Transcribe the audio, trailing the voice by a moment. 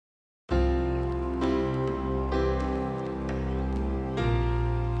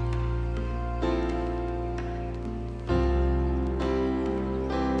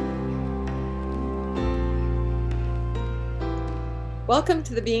Welcome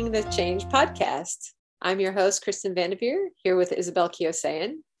to the Being the Change podcast. I'm your host, Kristen Vanderveer, here with Isabel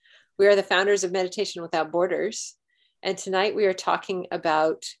Kiosayan. We are the founders of Meditation Without Borders. And tonight we are talking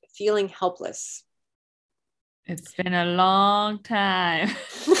about feeling helpless. It's been a long time.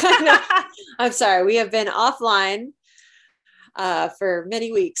 I'm sorry. We have been offline for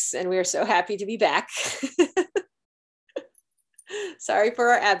many weeks, and we are so happy to be back. Sorry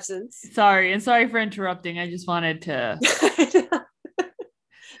for our absence. Sorry for interrupting. I just wanted to.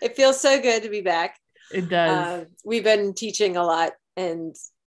 It feels so good to be back. It does. We've been teaching a lot, and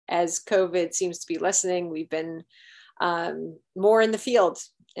as COVID seems to be lessening, we've been more in the field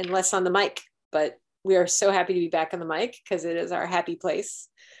and less on the mic. But we are so happy to be back on the mic because it is our happy place.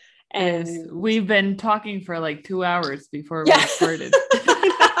 And yes, we've been talking for like 2 hours before we started.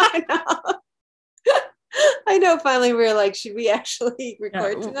 I know. Finally, we were like, should we actually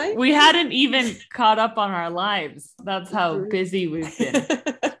record tonight? We hadn't even caught up on our lives. That's how busy we've been.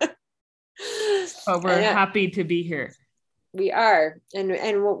 But we're happy to be here. We are. And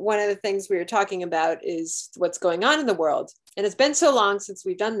one of the things we were talking about is what's going on in the world. And it's been so long since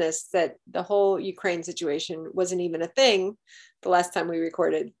we've done this that the whole Ukraine situation wasn't even a thing the last time we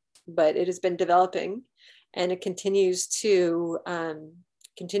recorded, but it has been developing, and it continues to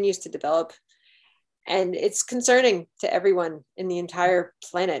develop. And it's concerning to everyone in the entire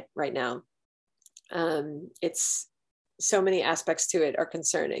planet right now. It's so many aspects to it are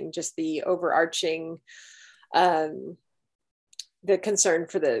concerning. Just the overarching, the concern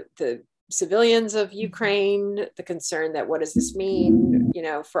for the civilians of Ukraine, the concern that what does this mean,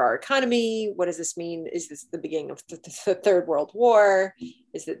 for our economy? What does this mean? Is this the beginning of the Third World War?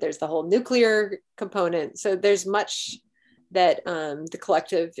 Is that there's the whole nuclear component? So there's much that the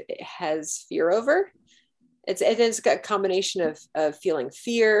collective has fear over. It is a combination of feeling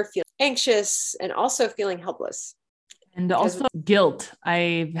fear, feeling anxious, and also feeling helpless. And also guilt.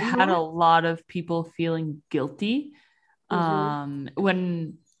 I've had a lot of people feeling guilty. When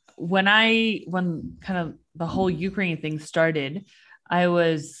kind of the whole Ukraine thing started, I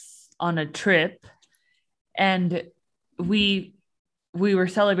was on a trip, and we were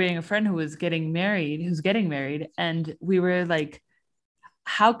celebrating a friend who's getting married, and we were like,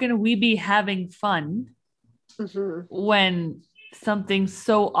 how can we be having fun when something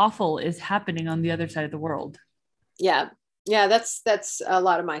so awful is happening on the other side of the world? Yeah, that's a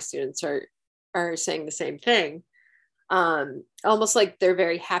lot of my students are saying the same thing. Almost like their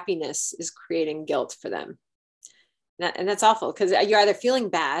very happiness is creating guilt for them. And that's awful, because you're either feeling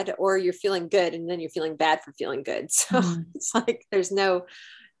bad or you're feeling good, and then you're feeling bad for feeling good. So it's like there's no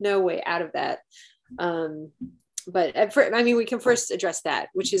way out of that. But we can first address that,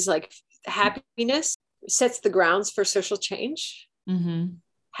 which is like happiness sets the grounds for social change.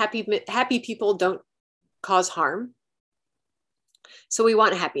 Happy people don't cause harm. So we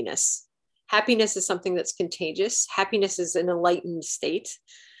want happiness. Happiness is something that's contagious. Happiness is an enlightened state.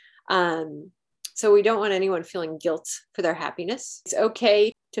 So we don't want anyone feeling guilt for their happiness. It's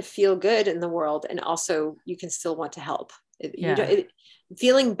okay to feel good in the world, and also you can still want to help.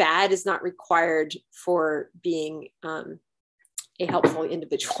 Feeling bad is not required for being a helpful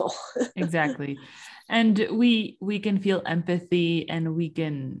individual. Exactly. And we can feel empathy, and we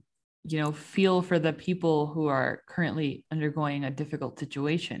can, feel for the people who are currently undergoing a difficult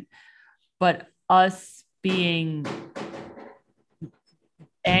situation. But us being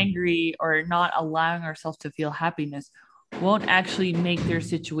angry or not allowing ourselves to feel happiness won't actually make their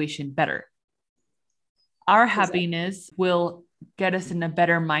situation better. Our happiness will get us in a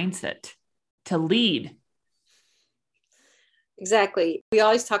better mindset to lead. Exactly. We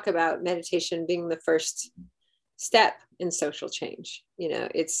always talk about meditation being the first step in social change.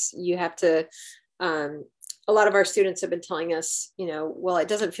 You have to, a lot of our students have been telling us, well, it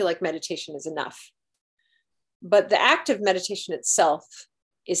doesn't feel like meditation is enough. But the act of meditation itself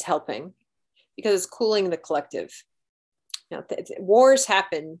is helping, because it's cooling the collective. Wars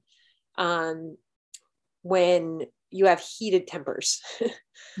happen when you have heated tempers.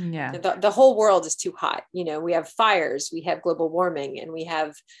 Yeah. The whole world is too hot. We have fires, we have global warming, and we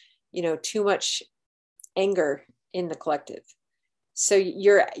have, too much anger in the collective. So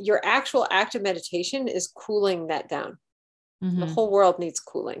your actual act of meditation is cooling that down. The whole world needs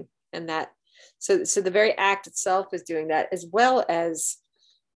cooling, and so the very act itself is doing that, as well as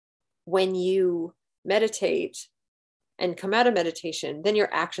when you meditate and come out of meditation, then your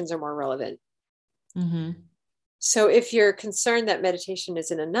actions are more relevant. So if you're concerned that meditation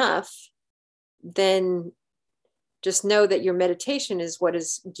isn't enough, then just know that your meditation is what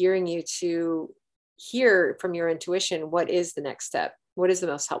is gearing you to hear from your intuition. What is the next step? What is the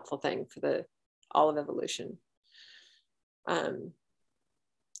most helpful thing for all of evolution?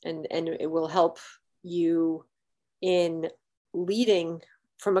 and it will help you in leading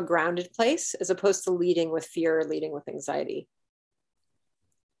from a grounded place, as opposed to leading with fear or leading with anxiety.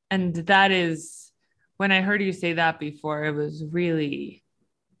 And that is, when I heard you say that before, it was really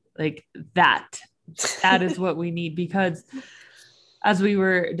like that is what we need, because as we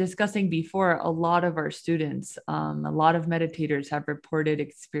were discussing before, a lot of our students, a lot of meditators have reported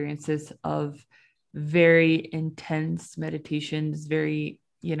experiences of very intense meditations, very,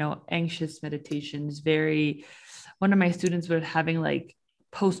 anxious meditations, one of my students was having like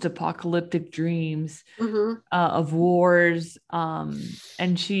post-apocalyptic dreams of wars.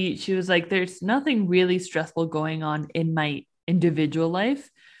 And she was like, there's nothing really stressful going on in my individual life.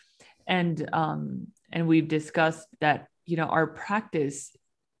 And we've discussed that, our practice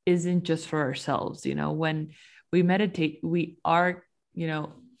isn't just for ourselves. When we meditate, we are,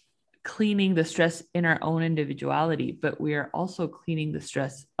 cleaning the stress in our own individuality, but we are also cleaning the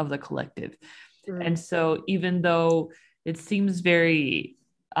stress of the collective. And so even though it seems very,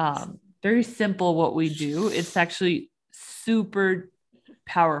 very simple what we do, it's actually super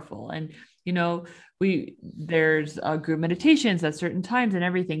powerful. And, there's group meditations at certain times and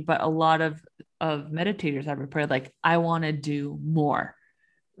everything, but a lot of meditators have reported, like, I want to do more.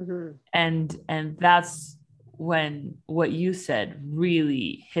 And that's when what you said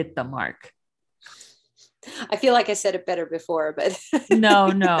really hit the mark. I feel like I said it better before, but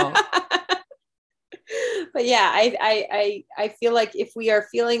no. But yeah, I feel like if we are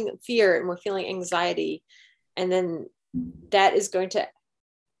feeling fear and we're feeling anxiety, and then that is going to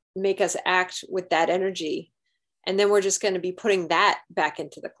make us act with that energy, and then we're just going to be putting that back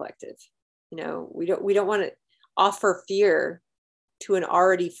into the collective. We don't want to offer fear to an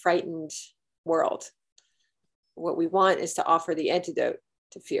already frightened world. What we want is to offer the antidote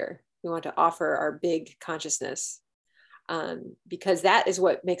to fear. We want to offer our big consciousness, because that is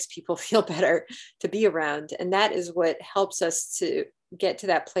what makes people feel better to be around. And that is what helps us to get to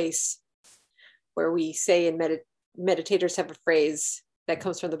that place where we say, in meditators have a phrase that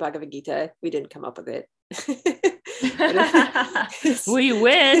comes from the Bhagavad Gita. We didn't come up with it. We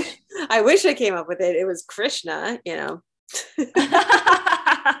wish. I wish I came up with it. It was Krishna,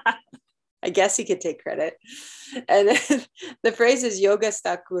 I guess he could take credit. And the phrase is yoga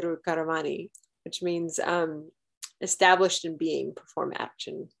sta kuru karmani, which means established in being, perform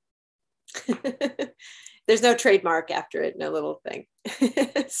action. There's no trademark after it, no little thing.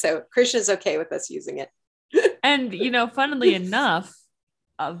 So Krishna's okay with us using it. And, funnily enough,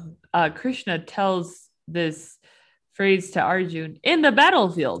 Krishna tells this phrase to Arjun in the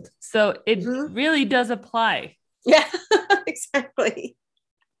battlefield. So it really does apply. Yeah, exactly.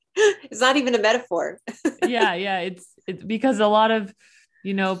 It's not even a metaphor. Yeah. It's because a lot of,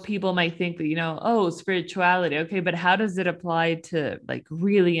 people might think that, oh, spirituality. Okay. But how does it apply to like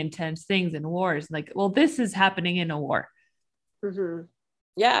really intense things in wars? Like, well, this is happening in a war.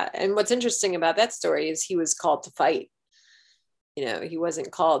 Yeah. And what's interesting about that story is he was called to fight. He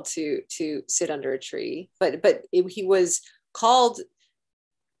wasn't called to sit under a tree, but he was called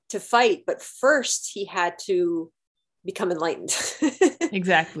to fight. But first he had to become enlightened.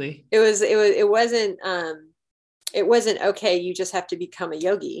 Exactly. It wasn't okay, you just have to become a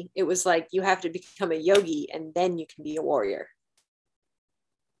yogi. It was like, you have to become a yogi and then you can be a warrior.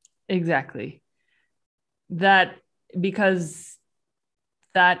 Exactly. Because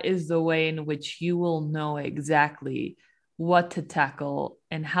that is the way in which you will know exactly what to tackle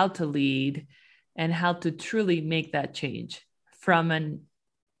and how to lead and how to truly make that change from an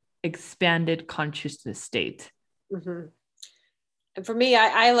expanded consciousness state. And for me,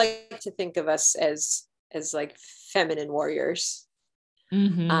 I like to think of us as like feminine warriors.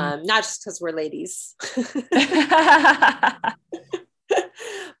 Not just because we're ladies,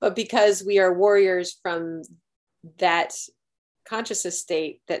 but because we are warriors from that consciousness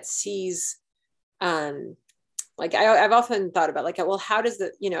state that sees, like I've often thought about, like, well, how does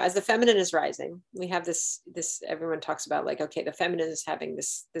as the feminine is rising, we have this everyone talks about, like, okay, the feminine is having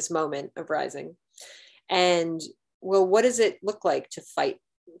this moment of rising, and well, what does it look like to fight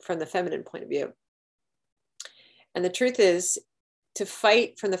from the feminine point of view? And the truth is, to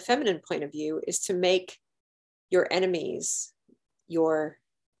fight from the feminine point of view is to make your enemies your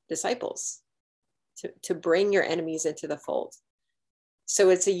disciples, to bring your enemies into the fold. So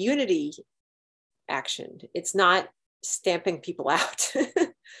it's a unity action. It's not stamping people out.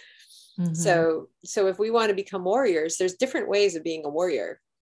 So if we want to become warriors, there's different ways of being a warrior.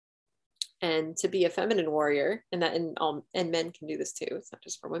 And to be a feminine warrior, and men can do this too, it's not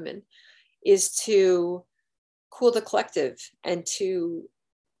just for women, is to cool the collective and to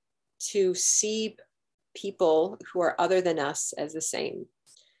see people who are other than us as the same.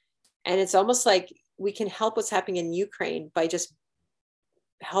 And it's almost like we can help what's happening in Ukraine by just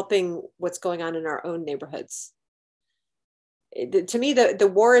helping what's going on in our own neighborhoods. To me,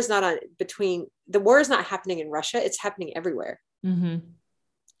 the war is not happening in Russia. It's happening everywhere. Mm-hmm.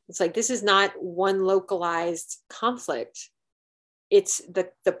 It's like, this is not one localized conflict. It's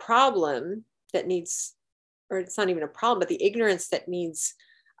the problem that needs, or it's not even a problem, but the ignorance that needs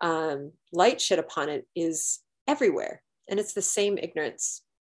light shed upon it is everywhere. And it's the same ignorance.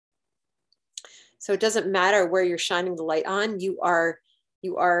 So it doesn't matter where you're shining the light on. You are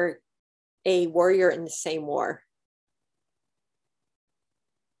a warrior in the same war.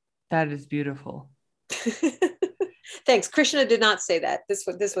 That is beautiful. Thanks. Krishna did not say that.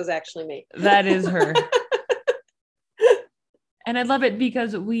 This was actually me. That is her. And I love it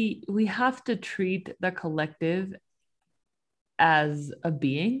because we have to treat the collective as a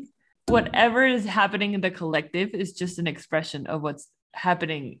being. Whatever is happening in the collective is just an expression of what's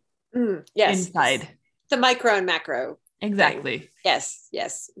happening inside. The micro and macro. Exactly. Thing.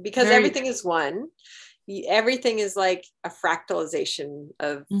 Yes. Because everything is one. Everything is like a fractalization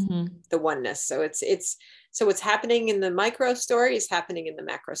of the oneness. So so what's happening in the micro story is happening in the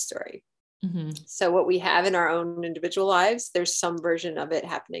macro story. Mm-hmm. So what we have in our own individual lives, there's some version of it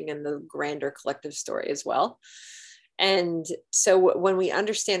happening in the grander collective story as well. And so when we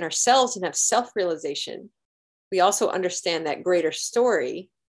understand ourselves and have self-realization, we also understand that greater story.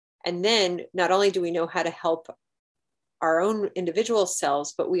 And then not only do we know how to help our own individual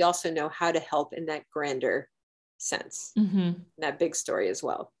selves, but we also know how to help in that grander sense, that big story as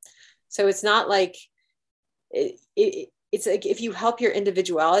well. So it's not like, it's like if you help your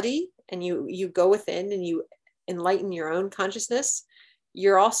individuality and you go within and you enlighten your own consciousness,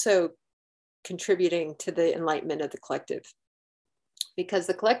 you're also contributing to the enlightenment of the collective, because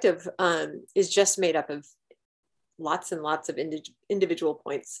the collective is just made up of lots and lots of individual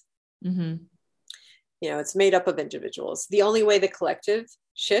points. It's made up of individuals. The only way the collective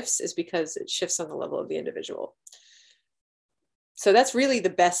shifts is because it shifts on the level of the individual. So that's really the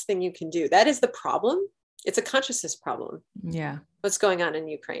best thing you can do. That is the problem. It's a consciousness problem. Yeah. What's going on in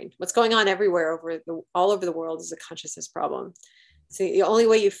Ukraine? What's going on everywhere all over the world is a consciousness problem. So the only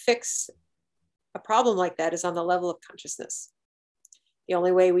way you fix a problem like that is on the level of consciousness. The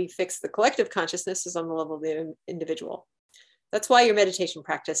only way we fix the collective consciousness is on the level of the individual. That's why your meditation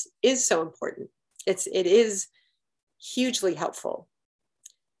practice is so important. It is hugely helpful.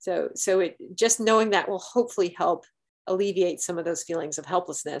 So it just knowing that will hopefully help alleviate some of those feelings of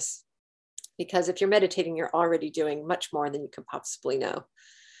helplessness, because if you're meditating, you're already doing much more than you could possibly know.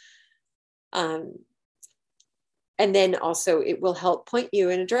 And then also it will help point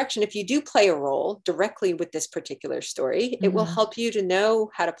you in a direction. If you do play a role directly with this particular story, it will help you to know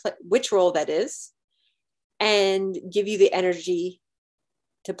how to play, which role that is, and give you the energy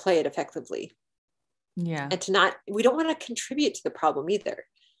to play it effectively. Yeah. And we don't want to contribute to the problem either.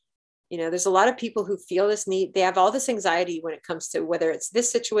 There's a lot of people who feel this need. They have all this anxiety when it comes to whether it's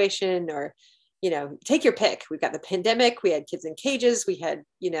this situation or, take your pick. We've got the pandemic. We had kids in cages. We had,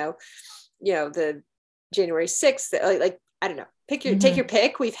 the January 6th, I don't know, take your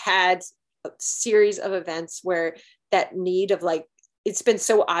pick. We've had a series of events where that need of it's been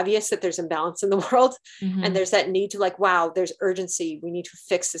so obvious that there's imbalance in the world. And there's that need to wow, there's urgency. We need to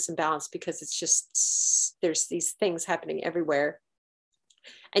fix this imbalance because it's just, there's these things happening everywhere.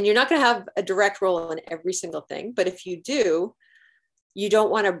 And you're not going to have a direct role in every single thing. But if you do, you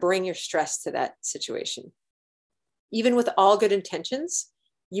don't want to bring your stress to that situation. Even with all good intentions,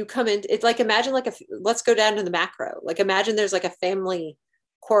 you come in, it's like, imagine let's go down to the macro. Imagine there's a family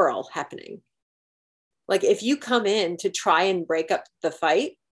quarrel happening. If you come in to try and break up the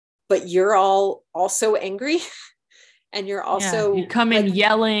fight, but you're all also angry and you're also you come in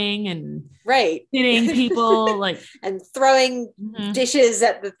yelling and hitting people and throwing dishes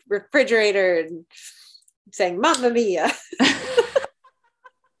at the refrigerator and saying "Mamma mia."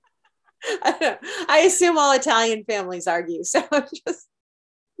 I don't know. I assume all Italian families argue, so I'm just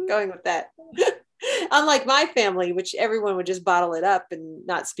going with that. Unlike my family, which everyone would just bottle it up and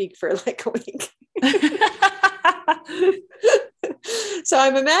not speak for a week. So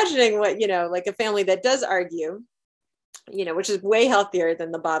I'm imagining what, a family that does argue, which is way healthier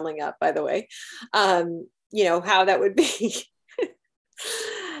than the bottling up, by the way, how that would be.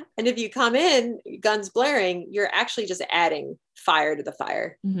 And if you come in guns blaring, you're actually just adding fire to the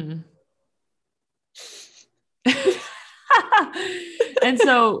fire. And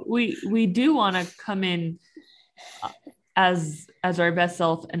so we do want to come in as our best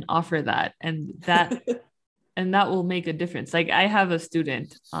self and offer that, and that will make a difference. I have a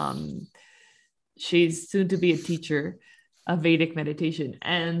student, she's soon to be a teacher, a Vedic meditation,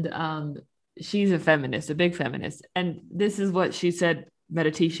 and she's a feminist, a big feminist, and this is what she said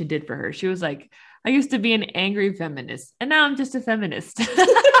meditation did for her. She was like, I used to be an angry feminist, and now I'm just a feminist.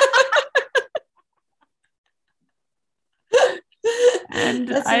 And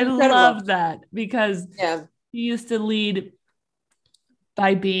That's I incredible. love that, because Yeah. she used to lead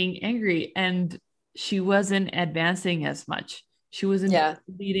by being angry, and she wasn't advancing as much. She wasn't Yeah.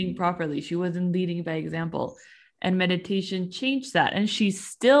 leading properly. She wasn't leading by example. And meditation changed that. And she's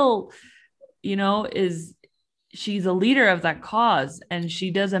still, she's a leader of that cause, and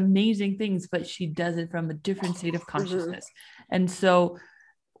she does amazing things, but she does it from a different state of consciousness. And so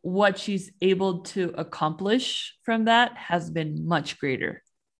what she's able to accomplish from that has been much greater.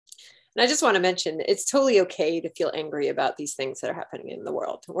 And I just want to mention, it's totally okay to feel angry about these things that are happening in the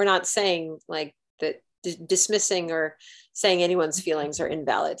world. We're not saying like that dismissing or saying anyone's feelings are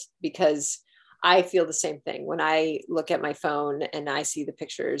invalid, because I feel the same thing when I look at my phone and I see the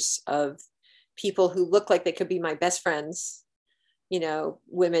pictures of people who look like they could be my best friends,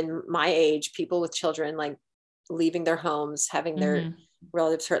 women my age, people with children, like leaving their homes, having their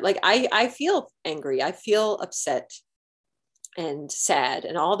relatives hurt. Like I feel angry. I feel upset and sad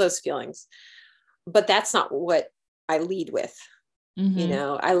and all those feelings, but that's not what I lead with.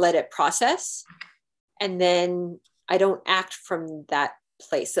 I let it process, and then I don't act from that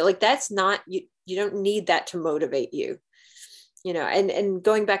place. So like, that's not, you don't need that to motivate you, and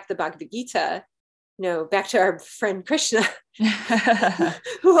going back to the Bhagavad Gita, back to our friend Krishna,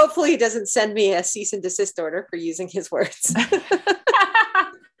 who hopefully doesn't send me a cease and desist order for using his words,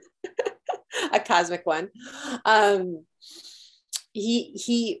 a cosmic one.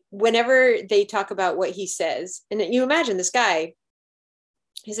 He whenever they talk about what he says, and you imagine this guy,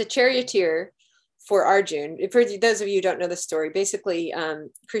 he's a charioteer for Arjun. For those of you who don't know the story, basically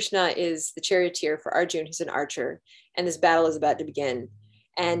Krishna is the charioteer for Arjun, who's an archer, and this battle is about to begin.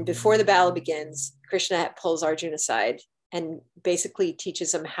 And before the battle begins, Krishna pulls Arjun aside and basically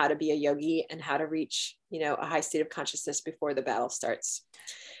teaches him how to be a yogi and how to reach, a high state of consciousness before the battle starts.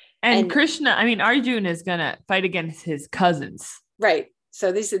 And Arjun is gonna fight against his cousins. Right.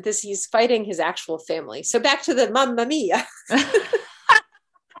 So he's fighting his actual family. So back to the Mamma Mia.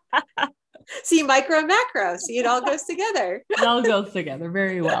 See, micro and macro. See, it all goes together. It all goes together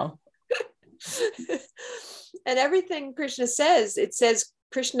very well. And everything Krishna says, it says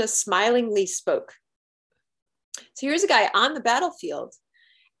Krishna smilingly spoke. So here's a guy on the battlefield,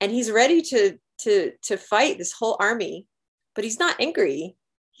 and he's ready to fight this whole army, but he's not angry.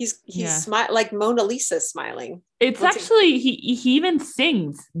 He's like Mona Lisa smiling. It's actually, he even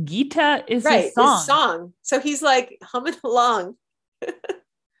sings. Gita is his song. So he's like humming along.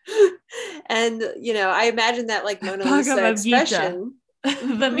 And, I imagine that like Mona Lisa expression.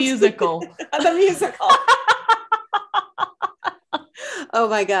 The musical. The musical. Oh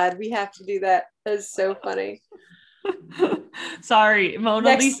my God, we have to do that. That's so funny. Sorry,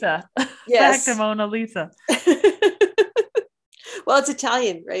 Mona Lisa. Yes. Back to Mona Lisa. Well, it's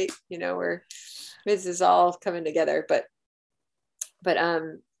Italian, right? This is all coming together, but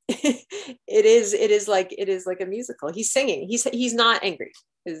it is like a musical. He's singing. He's not angry.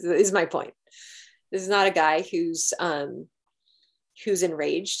 Is my point. This is not a guy who's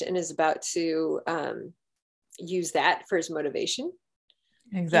enraged and is about to use that for his motivation.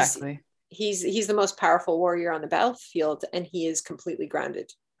 Exactly. He's the most powerful warrior on the battlefield, and he is completely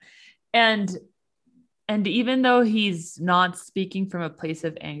grounded. And even though he's not speaking from a place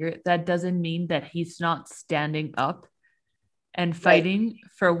of anger, that doesn't mean that he's not standing up and fighting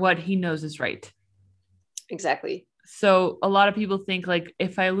for what he knows is right. Exactly. So a lot of people think like,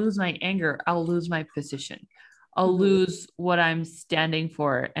 if I lose my anger, I'll lose my position. I'll lose what I'm standing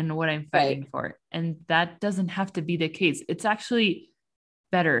for and what I'm fighting for. And that doesn't have to be the case. It's actually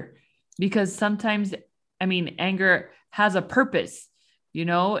better, because sometimes, anger has a purpose.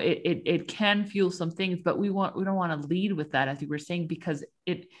 It can fuel some things, but we don't want to lead with that, as you were saying, because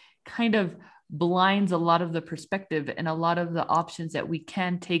it kind of blinds a lot of the perspective and a lot of the options that we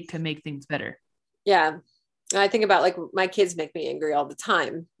can take to make things better. Yeah. I think about like my kids make me angry all the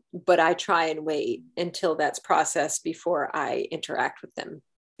time, but I try and wait until that's processed before I interact with them.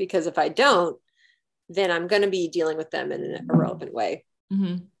 Because if I don't, then I'm going to be dealing with them in an irrelevant way.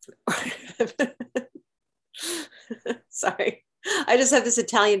 Sorry. I just have this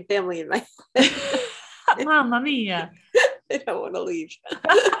Italian family in my Mamma mia. I don't want to leave.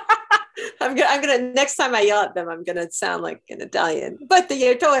 I'm gonna next time I yell at them, I'm gonna sound like an Italian. Put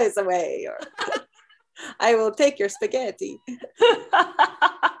your toys away, or I will take your spaghetti.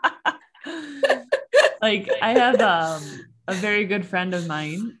 Like, I have a very good friend of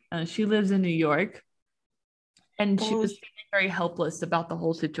mine. She lives in New York, and she was very helpless about the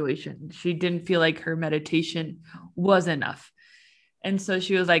whole situation. She didn't feel like her meditation was enough. And so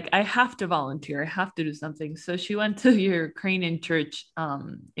she was like, I have to volunteer. I have to do something. So she went to your Ukrainian church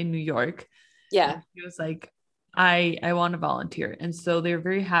in New York. Yeah. And she was like, I want to volunteer. And so they were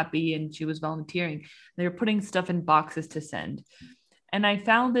very happy. And she was volunteering. They were putting stuff in boxes to send. And I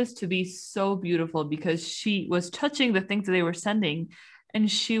found this to be so beautiful because she was touching the things that they were sending. And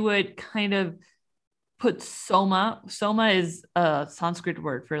she would kind of put soma. Soma is a Sanskrit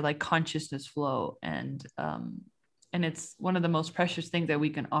word for like consciousness flow, and it's one of the most precious things that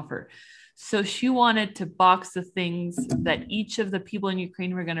we can offer. So she wanted to box the things that each of the people in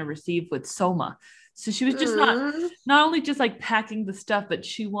Ukraine were going to receive with soma. So she was just not only just like packing the stuff, but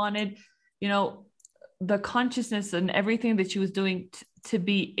she wanted, you know, the consciousness and everything that she was doing to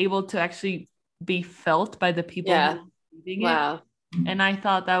be able to actually be felt by the people who were receiving it. And I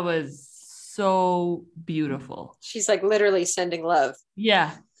thought that was so beautiful. She's like literally sending love.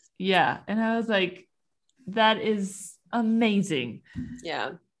 Yeah. And I was like, that is amazing.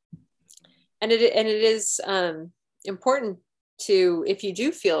 Yeah. And it is important to, if you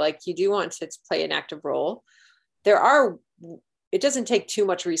do feel like you do want to play an active role, it doesn't take too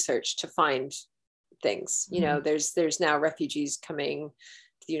much research to find things. You know, there's now refugees coming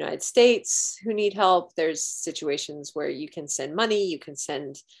to the United States who need help. There's situations where you can send money, you can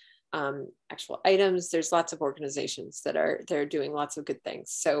send actual items. There's lots of organizations they're doing lots of good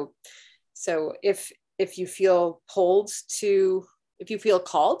things. So if you feel if you feel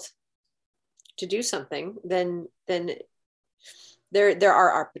called to do something, then there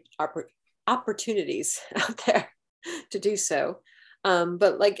are opportunities out there to do so.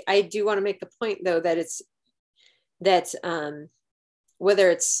 But like, I do want to make the point though, that whether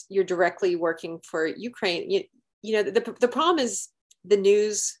it's you're directly working for Ukraine, you know, the problem is the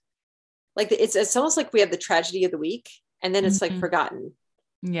news, like it's almost like we have the tragedy of the week and then it's like forgotten.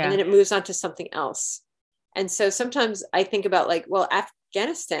 Yeah. And then it moves on to something else. And so sometimes I think about like, well,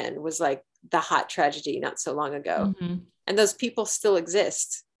 Afghanistan was like the hot tragedy not so long ago. And those people still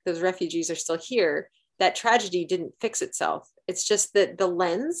exist. Those refugees are still here. That tragedy didn't fix itself. It's just that the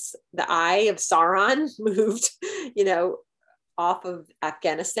lens, the eye of Sauron moved, you know, off of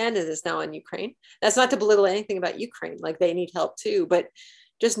Afghanistan and is now in Ukraine. That's not to belittle anything about Ukraine. Like they need help too, but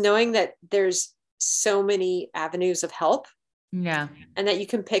just knowing that there's so many avenues of help. Yeah. And that you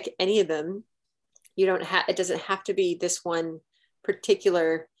can pick any of them. You don't have, it doesn't have to be this one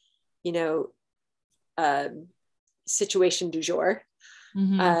particular, you know, situation du jour.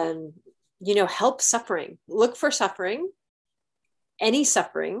 You know, help suffering, look for suffering, any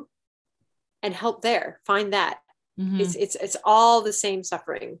suffering, and help there, find that. It's all the same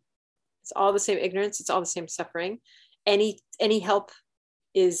suffering. It's all the same ignorance. It's all the same suffering. Any help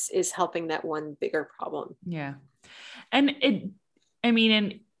is helping that one bigger problem. Yeah. And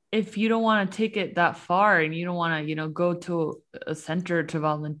if you don't want to take it that far and you don't want to, you know, go to a center to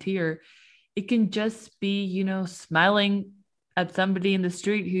volunteer, it can just be, you know, smiling at somebody in the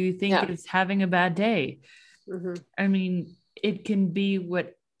street who you think is having a bad day. I mean, it can be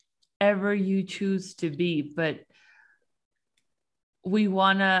whatever you choose to be, but we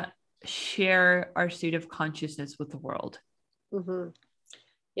want to share our state of consciousness with the world.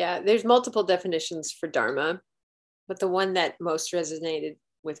 Yeah, there's multiple definitions for Dharma, but the one that most resonated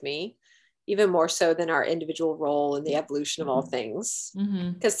with me, even more so than our individual role in the evolution of all things,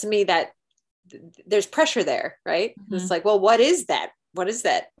 because to me that there's pressure there, right? It's like, well, what is that? What is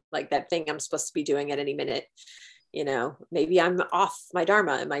that? Like that thing I'm supposed to be doing at any minute? You know, maybe I'm off my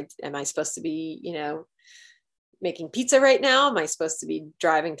Dharma. Am I supposed to be, you know, making pizza right now? Am I supposed to be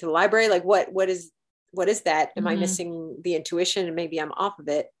driving to the library? Like what is that? Am I missing the intuition and maybe I'm off of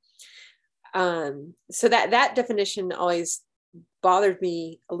it? So that definition always bothered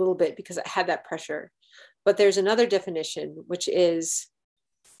me a little bit because it had that pressure. But there's another definition, which is,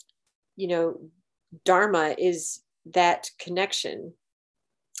 you know, Dharma is that connection.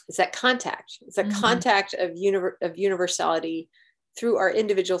 It's that contact. It's a contact of universality through our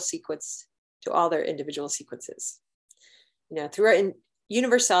individual sequence to all their individual sequences. You know, through our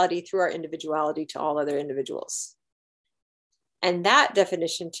universality, through our individuality to all other individuals. And that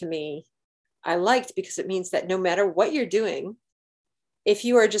definition to me, I liked because it means that no matter what you're doing, if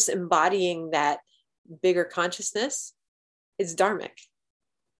you are just embodying that bigger consciousness, it's dharmic.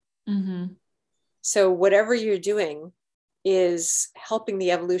 So whatever you're doing is helping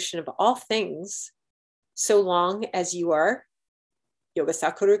the evolution of all things, so long as you are yoga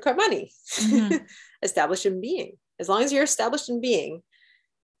sakuru karmani, established in being. As long as you're established in being,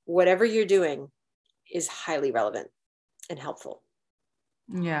 whatever you're doing is highly relevant and helpful.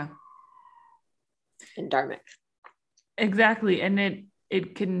 Yeah. And dharmic. Exactly. And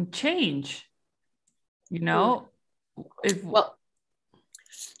it can change, if Well,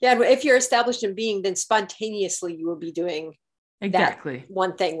 yeah, if you're established in being, then spontaneously you will be doing exactly that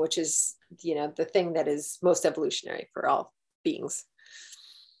one thing, which is, the thing that is most evolutionary for all beings.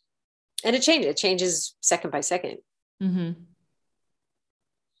 And it changes second by second. Mm-hmm.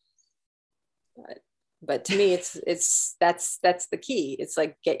 But to me, that's the key. It's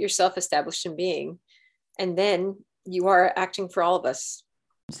like, get yourself established in being, and then you are acting for all of us.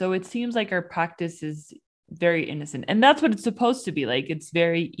 So it seems like our practice is very innocent, and that's what it's supposed to be. Like, it's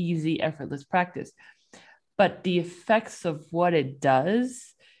very easy, effortless practice, but the effects of what it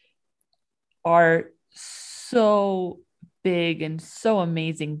does are so big and so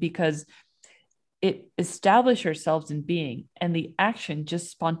amazing, because it establishes ourselves in being, and the action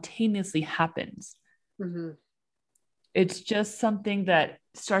just spontaneously happens. Mm-hmm. It's just something that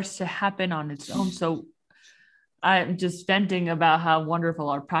starts to happen on its own. So I'm just venting about how wonderful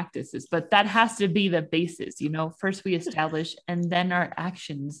our practice is, but that has to be the basis. First we establish, and then our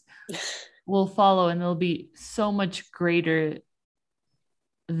actions will follow, and they'll be so much greater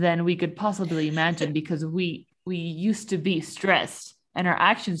than we could possibly imagine, because we used to be stressed, and our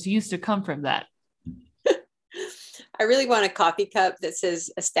actions used to come from that. I really want a coffee cup that says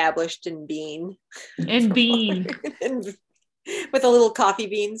established in being. In being. With a little coffee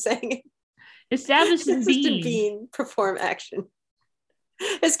bean saying established in being. Perform action.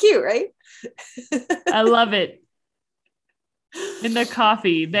 It's cute, right? I love it. In the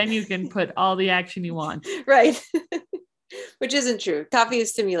coffee, then you can put all the action you want. Right. Which isn't true. Coffee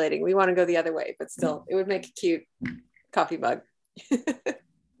is stimulating. We want to go the other way, but still, it would make a cute coffee mug.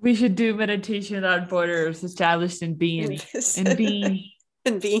 We should do Meditation Without Borders, established in being. In being.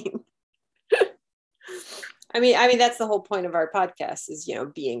 In being. I mean, that's the whole point of our podcast is,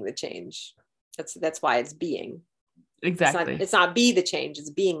 being the change. That's why it's being. Exactly. It's not be the change,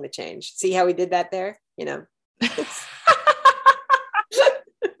 it's being the change. See how we did that there?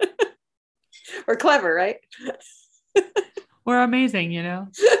 We're clever, right? We're amazing,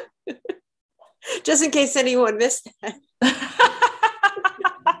 Just in case anyone missed that.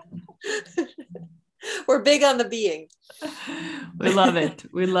 We're big on the being. We love it.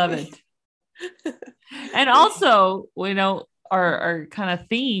 We love it. And also, our kind of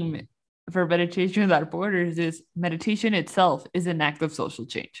theme for Meditation Without Borders is meditation itself is an act of social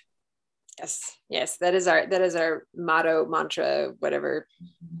change. Yes, that is our motto, mantra, whatever,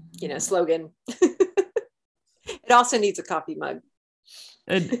 slogan. It also needs a coffee mug.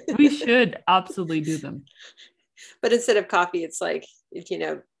 And we should absolutely do them. But instead of coffee, it's like,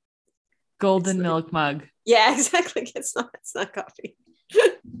 golden milk mug. Yeah, exactly. It's not coffee.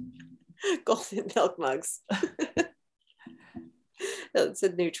 Golden milk mugs. It's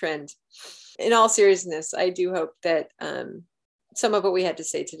a new trend. In all seriousness, I do hope that some of what we had to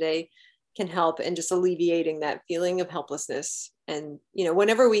say today can help in just alleviating that feeling of helplessness. And,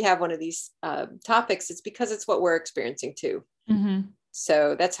 whenever we have one of these topics, it's because it's what we're experiencing too. Mm-hmm.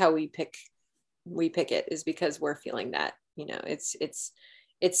 So that's how we pick it, is because we're feeling that,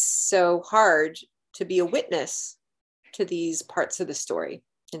 it's so hard to be a witness to these parts of the story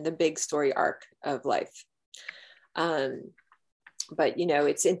in the big story arc of life. But,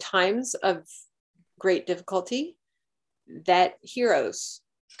 it's in times of great difficulty that heroes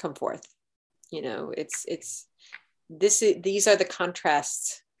come forth. These are the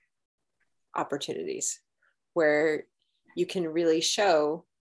contrast opportunities where you can really show,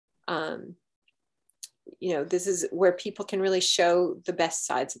 this is where people can really show the best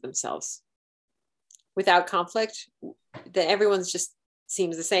sides of themselves without conflict. That everyone's just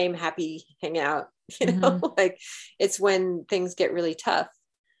seems the same, happy, hanging out, Mm-hmm. like it's when things get really tough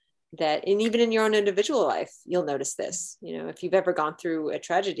that, and even in your own individual life, you'll notice this, if you've ever gone through a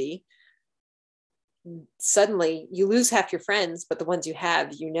tragedy, suddenly you lose half your friends, but the ones you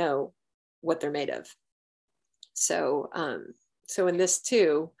have, what they're made of. So in this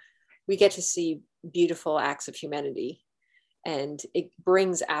too, we get to see beautiful acts of humanity, and it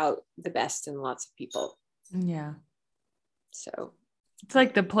brings out the best in lots of people. Yeah. So it's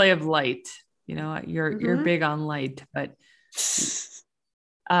like the play of light, you're big on light, but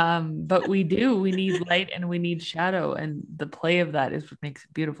we need light and we need shadow, and the play of that is what makes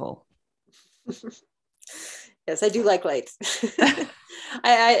it beautiful. Yes, I do like light.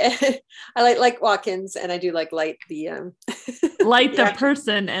 I like Watkins, and I do like light the light the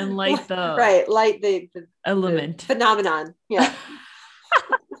person and light the right, light the element, the phenomenon. Yeah.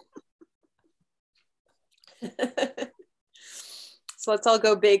 So let's all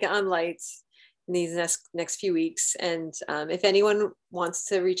go big on lights in these next few weeks. And if anyone wants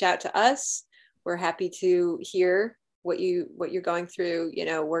to reach out to us, we're happy to hear what you're going through.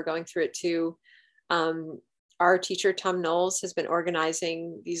 We're going through it too. Our teacher, Tom Knowles, has been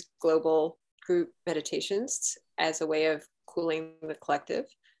organizing these global group meditations as a way of cooling the collective.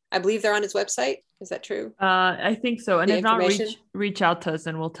 I believe they're on his website. Is that true? I think so. And The if not, reach out to us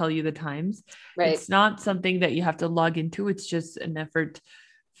and we'll tell you the times. Right. It's not something that you have to log into. It's just an effort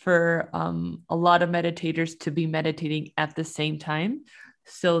for a lot of meditators to be meditating at the same time,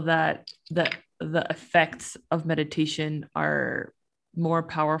 so that the effects of meditation are more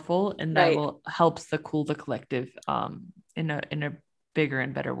powerful, and that will helps the cool the collective in a bigger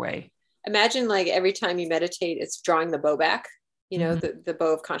and better way. Imagine like every time you meditate, it's drawing the bow back, the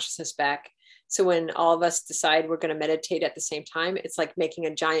bow of consciousness back. So when all of us decide we're going to meditate at the same time, it's like making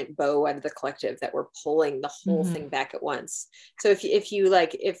a giant bow out of the collective that we're pulling the whole thing back at once. So if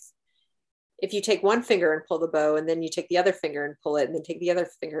you take one finger and pull the bow, and then you take the other finger and pull it, and then take the other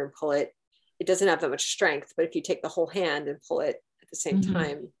finger and pull it, it doesn't have that much strength. But if you take the whole hand and pull it at the same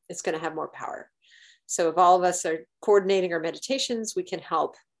time, it's going to have more power. So if all of us are coordinating our meditations, we can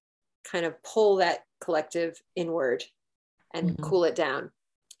help kind of pull that collective inward and cool it down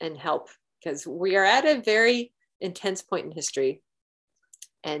and help, because we are at a very intense point in history,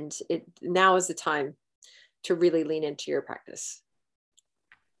 and now is the time to really lean into your practice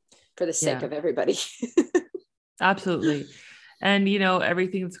for the sake of everybody. Absolutely. And,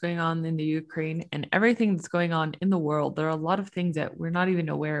 everything that's going on in the Ukraine and everything that's going on in the world, there are a lot of things that we're not even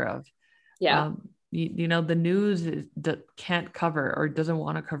aware of. Yeah. The news that can't cover or doesn't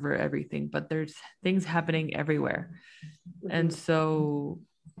want to cover everything, but there's things happening everywhere. And so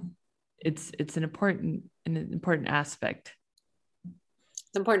it's an important aspect.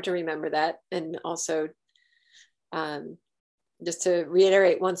 It's important to remember that. And also just to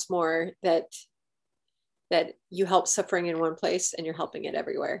reiterate once more that you help suffering in one place and you're helping it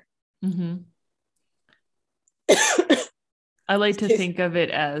everywhere. I like to think of it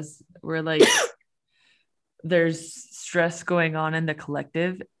as we're like, there's stress going on in the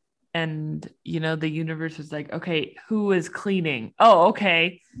collective, and the universe is like, okay, who is cleaning? Oh,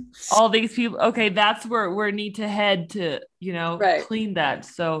 okay, all these people. Okay, that's where we need to head to clean that.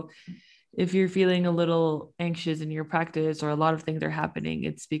 So if you're feeling a little anxious in your practice, or a lot of things are happening,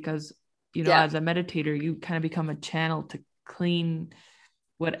 it's because as a meditator, you kind of become a channel to clean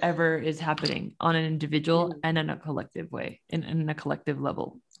whatever is happening on an individual and in a collective way, in a collective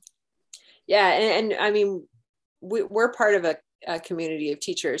level. Yeah. And I mean, we're part of a community of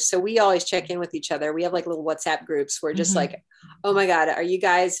teachers. So we always check in with each other. We have like little WhatsApp groups. We're just like, oh my God, are you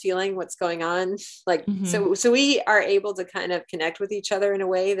guys feeling what's going on? Like, so we are able to kind of connect with each other in a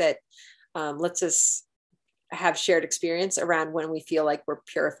way that lets us have shared experience around when we feel like we're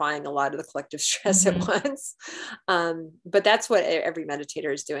purifying a lot of the collective stress at once. But that's what every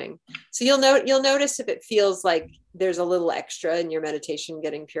meditator is doing. So you'll notice if it feels like there's a little extra in your meditation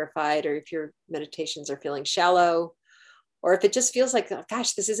getting purified, or if your meditations are feeling shallow, or if it just feels like, oh,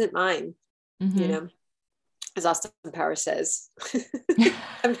 gosh, this isn't mine, as Austin Powers says.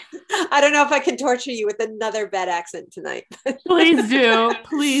 I don't know if I can torture you with another bad accent tonight. Please do.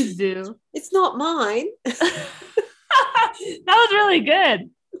 Please do. It's not mine. That was really good.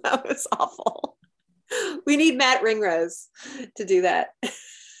 That was awful. We need Matt Ringrose to do that.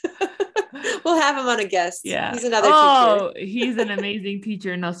 We'll have him on a guest. Yeah. He's another teacher. He's an amazing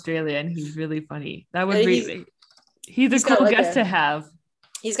teacher in Australia, and he's really funny. That would be he's a cool guest to have.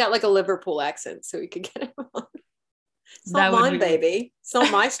 He's got like a Liverpool accent, so we could get him on. It's not mine, baby. It's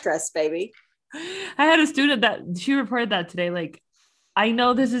not my stress, baby. I had a student that she reported that today. Like, I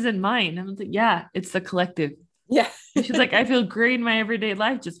know this isn't mine. I was like, yeah, it's the collective. Yeah. She's like, I feel great in my everyday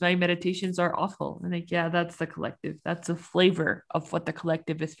life. Just my meditations are awful. And like, yeah, that's the collective. That's a flavor of what the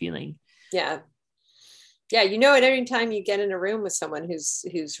collective is feeling. Yeah. Yeah. At every time you get in a room with someone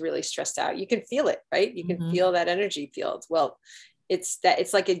who's really stressed out, you can feel it, right? You can feel that energy field. Well, it's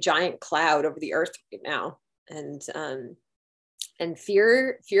like a giant cloud over the earth right now. And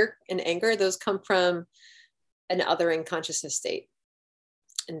fear and anger, those come from an othering consciousness state.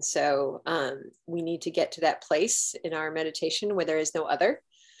 And so we need to get to that place in our meditation where there is no other.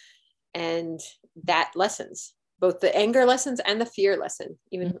 And that lessens, both the anger lessons and the fear lesson,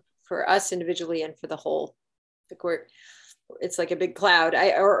 even for us individually and for the whole. Like it's like a big cloud.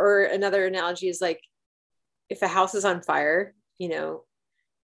 Or another analogy is like, if a house is on fire,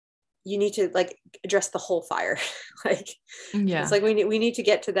 you need to like address the whole fire. It's like we need to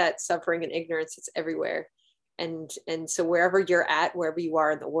get to that suffering and ignorance. It's everywhere. And so wherever you're at, wherever you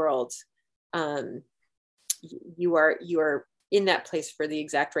are in the world, you are in that place for the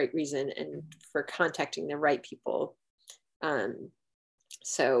exact right reason and for contacting the right people.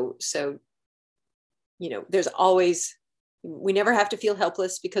 So there's always, we never have to feel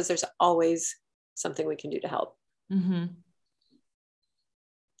helpless because there's always something we can do to help. Mm-hmm.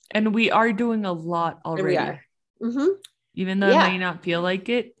 And we are doing a lot already. And we are. Even though it may not feel like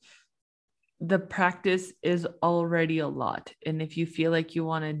it, the practice is already a lot. And if you feel like you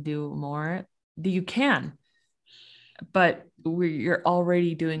want to do more, you can. But you're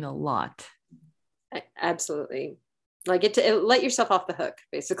already doing a lot. Absolutely. Like let yourself off the hook,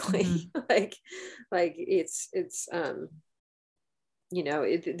 basically. like it's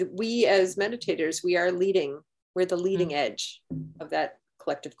we as meditators, we're the leading edge of that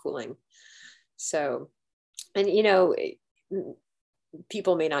collective cooling. So, and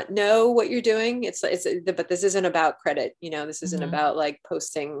people may not know what you're doing. But this isn't about credit. This isn't about like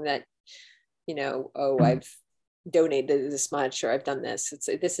posting that, I've donated this much or I've done this.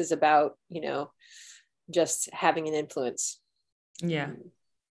 This is about, just having an influence. Yeah.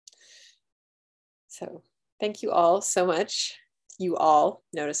 So thank you all so much. You all,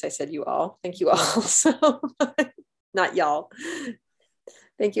 notice I said you all. Thank you all so much. Not y'all.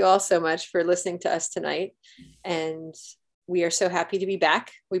 Thank you all so much for listening to us tonight. And we are so happy to be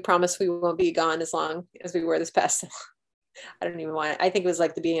back. We promise we won't be gone as long as we were this past. I don't even want it. I think it was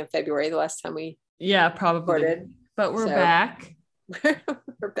like the beginning of February, the last time we probably recorded. But we're back.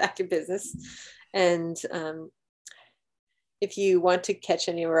 We're back in business. And if you want to catch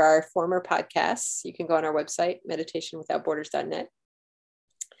any of our former podcasts, you can go on our website, meditationwithoutborders.net.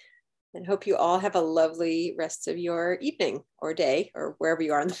 And hope you all have a lovely rest of your evening or day or wherever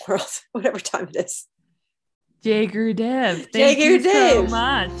you are in the world, whatever time it is. Jay Gurudev. Thank you so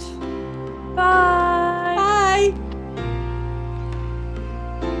much. Bye.